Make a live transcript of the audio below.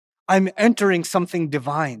I'm entering something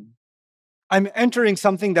divine. I'm entering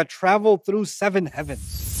something that traveled through 7 heavens.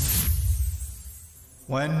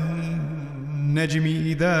 والنجم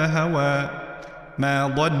إذا هوى ما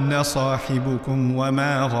ضل صاحبكم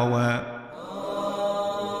وما غوى.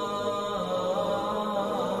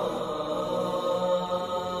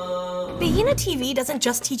 Beguina TV doesn't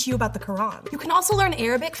just teach you about the Quran. You can also learn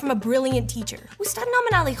Arabic from a brilliant teacher. Ustad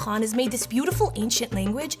Nauman Ali Khan has made this beautiful ancient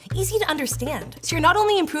language easy to understand. So you're not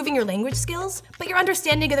only improving your language skills, but your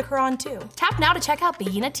understanding of the Quran too. Tap now to check out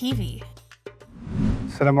Beguina TV.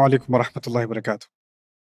 Assalamu alaikum wa rahmatullahi wa barakatuh.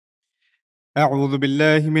 أعوذ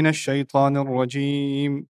بالله من الشيطان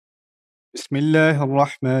الرجيم. بسم الله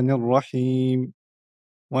الرحمن الرحيم.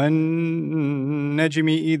 والنجم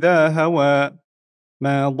إذا هوى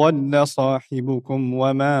ما ضل صاحبكم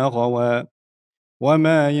وما غوى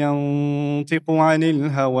وما ينطق عن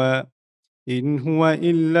الهوى إن هو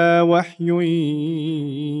إلا وحي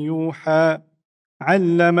يوحى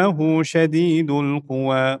علمه شديد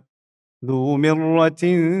القوى ذو مرة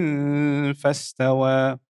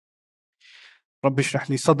فاستوى رب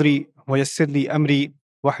اشرح لي صدري ويسر لي أمري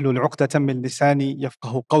واحلل عقدة من لساني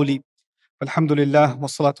يفقه قولي. الحمد لله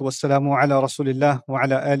والصلاة والسلام على رسول الله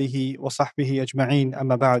وعلى آله وصحبه أجمعين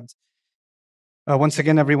أما بعد. Once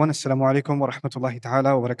again, everyone, Assalamu alaikum wa rahmatullahi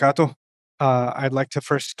ta'ala wa barakatuh. I'd like to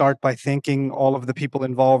first start by thanking all of the people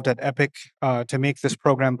involved at Epic to make this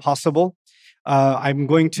program possible. I'm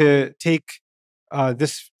going to take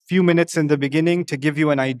this few minutes in the beginning to give you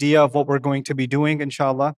an idea of what we're going to be doing,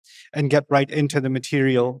 inshallah, and get right into the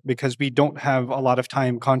material because we don't have a lot of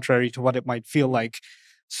time, contrary to what it might feel like.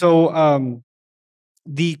 So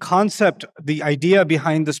the concept, the idea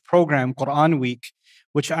behind this program, Quran Week,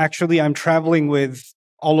 which actually I'm traveling with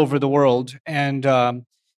all over the world, and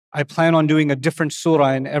I plan on doing a different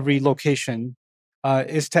surah in every location,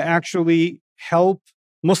 is to actually help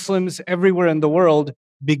Muslims everywhere in the world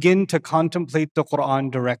begin to contemplate the Quran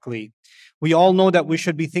directly. We all know that we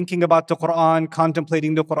should be thinking about the Quran,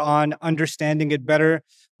 contemplating the Quran, understanding it better,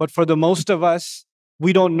 but for the most of us,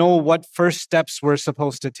 we don't know what first steps we're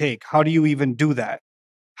supposed to take. How do you even do that?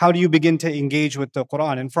 How do you begin to engage with the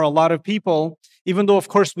Quran? And for a lot of people, even though, of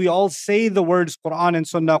course, we all say the words Quran and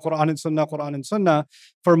Sunnah, Quran and Sunnah, Quran and Sunnah,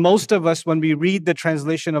 for most of us, when we read the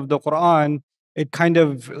translation of the Quran, it kind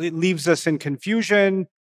of leaves us in confusion.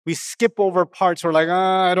 We skip over parts. We're like,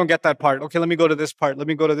 I don't get that part. Okay, let me go to this part. Let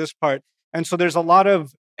me go to this part. And so there's a lot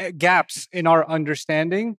of gaps in our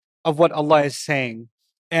understanding of what Allah is saying.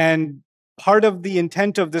 And part of the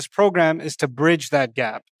intent of this program is to bridge that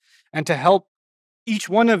gap and to help each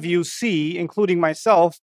one of you see, including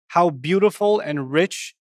myself, how beautiful and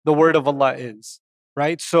rich the word of Allah is,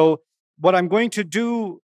 right? So what I'm going to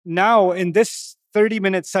do now in this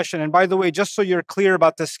 30-minute session, and by the way, just so you're clear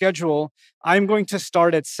about the schedule, I'm going to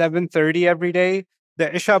start at 7:30 every day.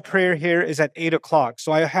 The Isha prayer here is at 8 o'clock.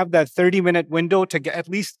 So I have that 30-minute window to at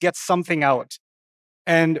least get something out.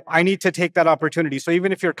 And I need to take that opportunity. So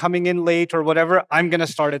even if you're coming in late or whatever, I'm going to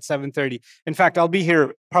start at 7:30. In fact, I'll be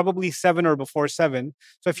here probably 7 or before 7.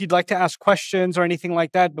 So if you'd like to ask questions or anything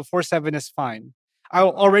like that, before 7 is fine.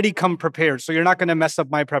 I'll already come prepared, so you're not going to mess up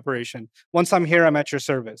my preparation. Once I'm here, I'm at your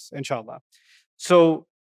service, inshallah. So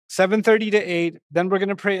 7:30 to 8, then we're going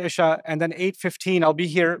to pray Isha, and then 8:15, I'll be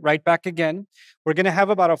here right back again. We're going to have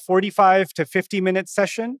about a 45 to 50-minute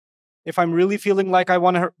session. If I'm really feeling like I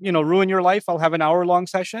want to, ruin your life, I'll have an hour-long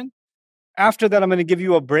session. After that, I'm going to give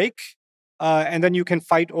you a break, and then you can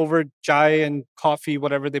fight over chai and coffee,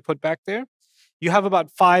 whatever they put back there. You have about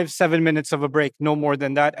 5-7 minutes of a break, no more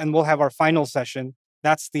than that, and we'll have our final session.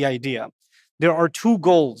 That's the idea. There are 2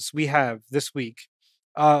 goals we have this week.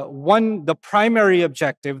 One, the primary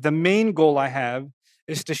objective, the main goal I have,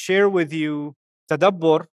 is to share with you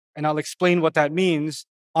Tadabbur, and I'll explain what that means,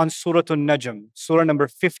 on Surah An-Najm, Surah number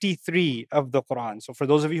 53 of the Quran. So for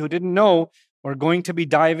those of you who didn't know, we're going to be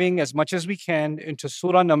diving as much as we can into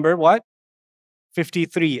Surah number what?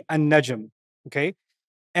 53, An-Najm, okay?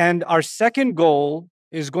 And our second goal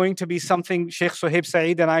is going to be something Sheikh Suhaib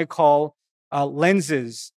Saeed and I call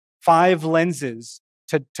lenses, 5 lenses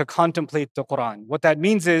to contemplate the Quran. What that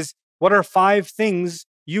means is, what are 5 things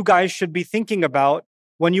you guys should be thinking about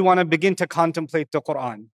when you want to begin to contemplate the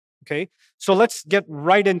Quran? Okay, so let's get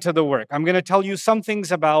right into the work. I'm going to tell you some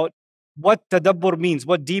things about what tadabbur means,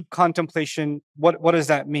 what deep contemplation, what does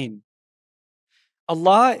that mean?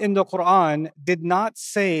 Allah in the Quran did not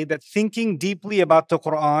say that thinking deeply about the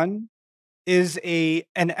Quran is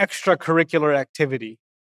an extracurricular activity.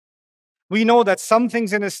 We know that some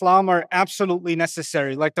things in Islam are absolutely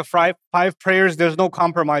necessary, like the 5 prayers, there's no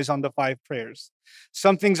compromise on the 5 prayers.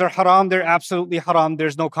 Some things are haram, they're absolutely haram,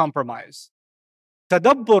 there's no compromise.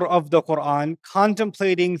 Tadabbur of the Quran,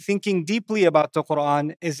 contemplating, thinking deeply about the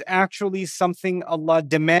Quran, is actually something Allah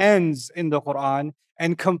demands in the Quran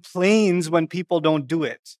and complains when people don't do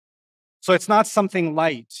it. So it's not something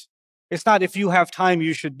light. It's not if you have time,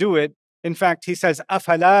 you should do it. In fact, he says,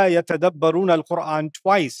 أَفَلَا يَتَدَبَّرُونَ الْقُرْآنَ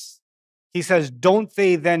twice. He says, don't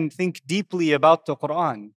they then think deeply about the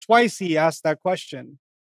Quran? Twice he asked that question.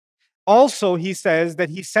 Also, he says that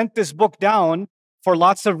he sent this book down for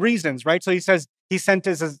lots of reasons, right? So he says he sent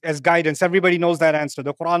it as guidance. Everybody knows that answer.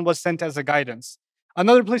 The Quran was sent as a guidance.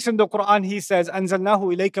 Another place in the Quran, he says,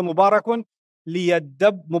 أَنزَلْنَاهُ إِلَيْكَ مُبَارَكٌ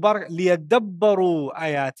لِيَدَّبَّرُوا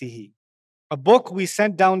آيَاتِهِ. A book we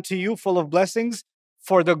sent down to you full of blessings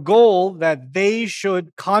for the goal that they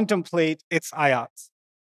should contemplate its ayat.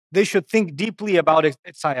 They should think deeply about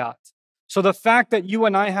its ayat. So the fact that you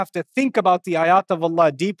and I have to think about the ayat of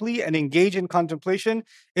Allah deeply and engage in contemplation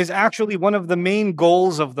is actually one of the main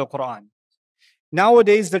goals of the Quran.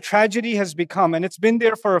 Nowadays, the tragedy has become, and it's been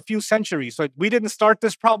there for a few centuries, so we didn't start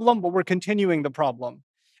this problem, but we're continuing the problem.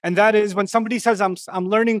 And that is when somebody says, I'm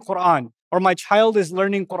learning Quran, or my child is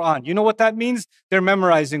learning Quran, you know what that means? They're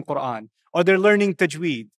memorizing Quran, or they're learning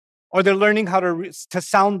tajweed, or they're learning how to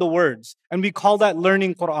sound the words. And we call that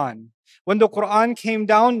learning Quran. When the Quran came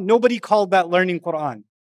down, nobody called that learning Quran.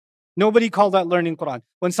 Nobody called that learning Quran.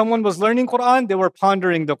 When someone was learning Quran, they were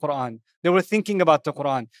pondering the Quran. They were thinking about the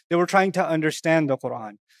Quran. They were trying to understand the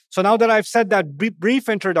Quran. So now that I've said that brief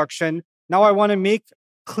introduction, now I want to make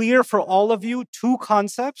clear for all of you two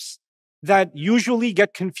concepts that usually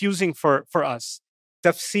get confusing for us.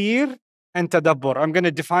 Tafseer and Tadabbur. I'm going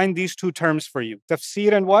to define these two terms for you.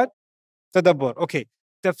 Tafseer and what? Tadabbur. Okay.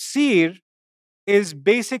 Tafseer is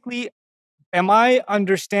basically, am I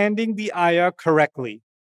understanding the ayah correctly?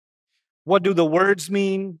 What do the words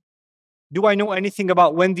mean? Do I know anything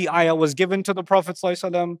about when the ayah was given to the Prophet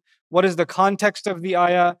ﷺ? What is the context of the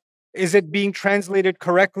ayah? Is it being translated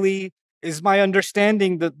correctly? Is my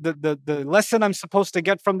understanding the lesson I'm supposed to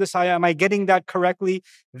get from this ayah? Am I getting that correctly?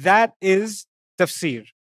 That is tafsir.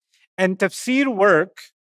 And tafsir work,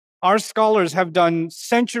 our scholars have done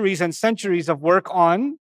centuries and centuries of work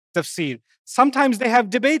on tafsir. Sometimes they have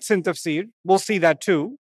debates in tafsir. We'll see that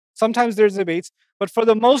too. Sometimes there's debates. But for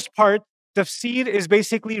the most part, tafsir is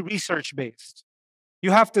basically research-based.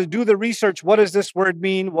 You have to do the research. What does this word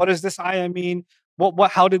mean? What does this ayah mean?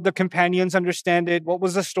 How did the companions understand it? What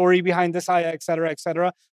was the story behind this ayah, etc.,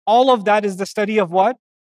 etc.? All of that is the study of what?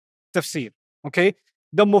 Tafsir. Okay?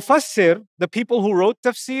 The mufassir, the people who wrote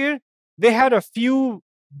tafsir, they had a few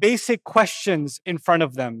basic questions in front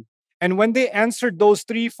of them. And when they answered those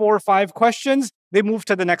 3, 4, 5 questions, they moved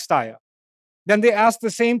to the next ayah. Then they asked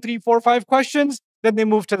the same 3, 4, 5 questions, then they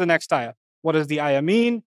moved to the next ayah. What does the ayah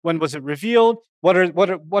mean? When was it revealed? What did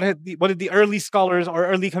the early scholars or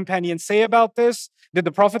early companions say about this? Did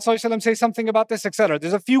the Prophet ﷺ say something about this, etc.?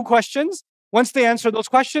 There's a few questions. Once they answer those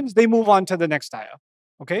questions, they move on to the next ayah.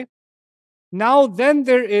 Okay? Now then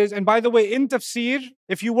there is, and by the way, in tafsir,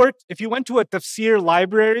 if you went to a tafsir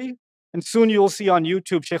library, and soon you'll see on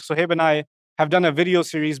YouTube, Sheikh Suhaib and I have done a video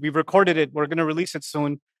series. We've recorded it. We're going to release it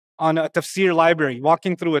soon on a tafsir library,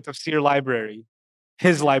 walking through a tafsir library.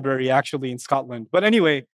 His library, actually, in Scotland. But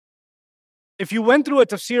anyway, if you went through a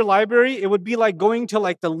tafsir library, it would be like going to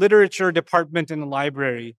like the literature department in a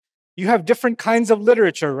library. You have different kinds of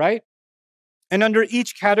literature, right? And under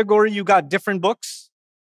each category, you got different books,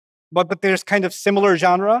 but there's kind of similar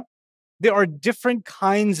genre. There are different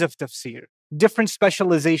kinds of tafsir, different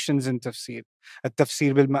specializations in tafsir.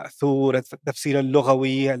 Al-tafsir bil-ma'thur, al-tafsir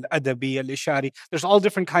al-lughawi, al-adabi, al-ishari. There's all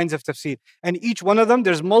different kinds of tafsir. And each one of them,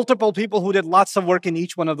 there's multiple people who did lots of work in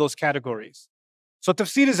each one of those categories. So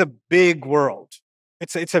tafsir is a big world.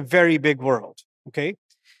 It's a very big world, okay?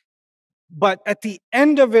 But at the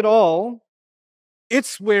end of it all,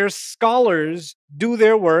 it's where scholars do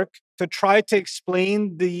their work to try to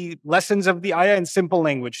explain the lessons of the ayah in simple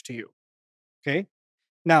language to you, okay?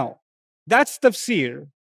 Now, that's tafsir,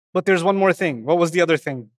 but there's one more thing. What was the other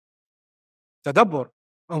thing? Tadabbur.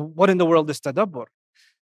 What in the world is tadabbur?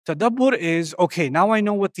 Tadabbur is, okay, now I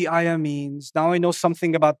know what the ayah means. Now I know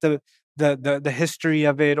something about the history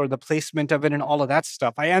of it or the placement of it and all of that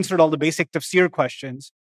stuff. I answered all the basic tafsir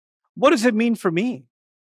questions. What does it mean for me?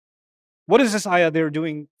 What is this ayah they're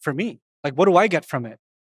doing for me? Like, what do I get from it?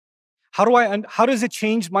 How does it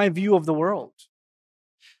change my view of the world?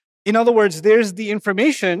 In other words, there's the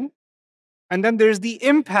information, and then there's the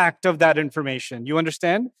impact of that information. You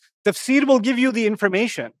understand? Tafsir will give you the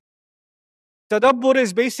information. Tadabbur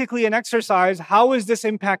is basically an exercise. How is this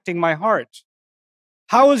impacting my heart?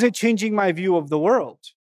 How is it changing my view of the world?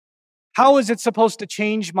 How is it supposed to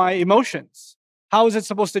change my emotions? How is it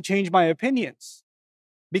supposed to change my opinions?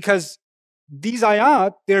 Because these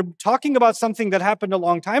ayat, they're talking about something that happened a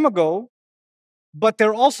long time ago, but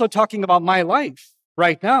they're also talking about my life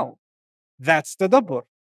right now. That's tadabbur.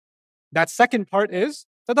 That second part is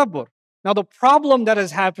tadabbur. Now, the problem that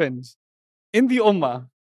has happened in the ummah,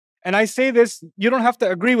 and I say this, you don't have to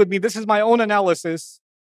agree with me, this is my own analysis.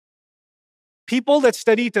 People that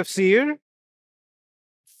study tafsir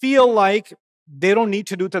feel like they don't need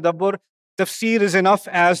to do tadabbur. Tafsir is enough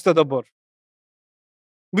as tadabbur.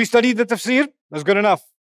 We studied the tafsir, that's good enough.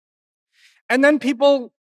 And then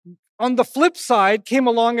people on the flip side came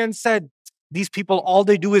along and said, these people, all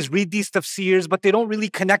they do is read these tafsirs, but they don't really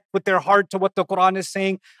connect with their heart to what the Quran is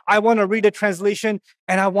saying. I want to read a translation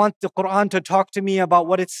and I want the Quran to talk to me about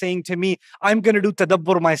what it's saying to me. I'm going to do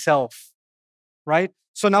tadabbur myself, right?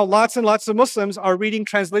 So now lots and lots of Muslims are reading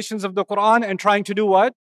translations of the Quran and trying to do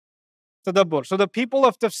what? Tadabbur. So the people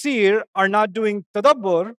of tafsir are not doing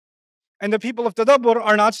tadabbur, and the people of tadabbur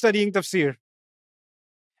are not studying tafsir.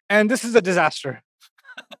 And this is a disaster.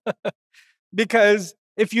 Because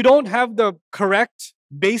if you don't have the correct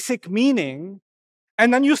basic meaning,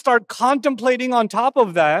 and then you start contemplating on top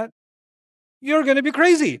of that, you're going to be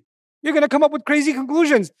crazy. You're going to come up with crazy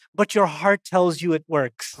conclusions, but your heart tells you it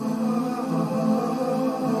works.